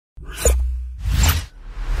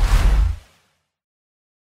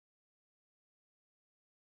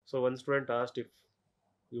So one student asked if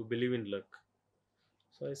you believe in luck.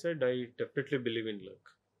 So I said I definitely believe in luck,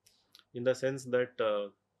 in the sense that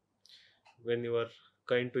when you are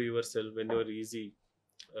kind to yourself, when you are easy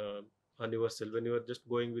uh, on yourself, when you are just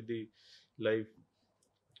going with the life,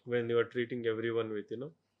 when you are treating everyone with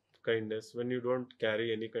kindness, when you don't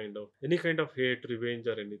carry any kind of hate, revenge,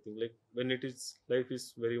 or anything, like when it is life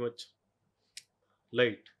is very much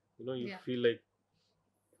light, you Yeah. feel like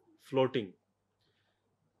floating.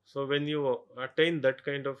 So when you attain that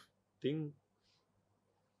kind of thing,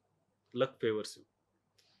 luck favors you,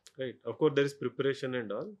 right? Of course there is preparation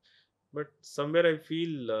and all, but somewhere I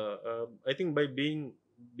feel I think by being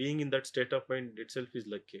in that state of mind itself is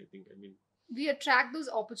lucky, I think. I mean, We attract those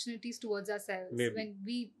opportunities towards ourselves maybe. when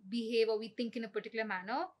we behave or we think in a particular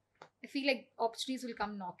manner. I feel like opportunities will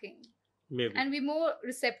come knocking, Maybe. and we're more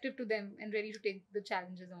receptive to them and ready to take the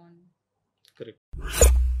challenges on.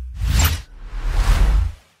 Correct.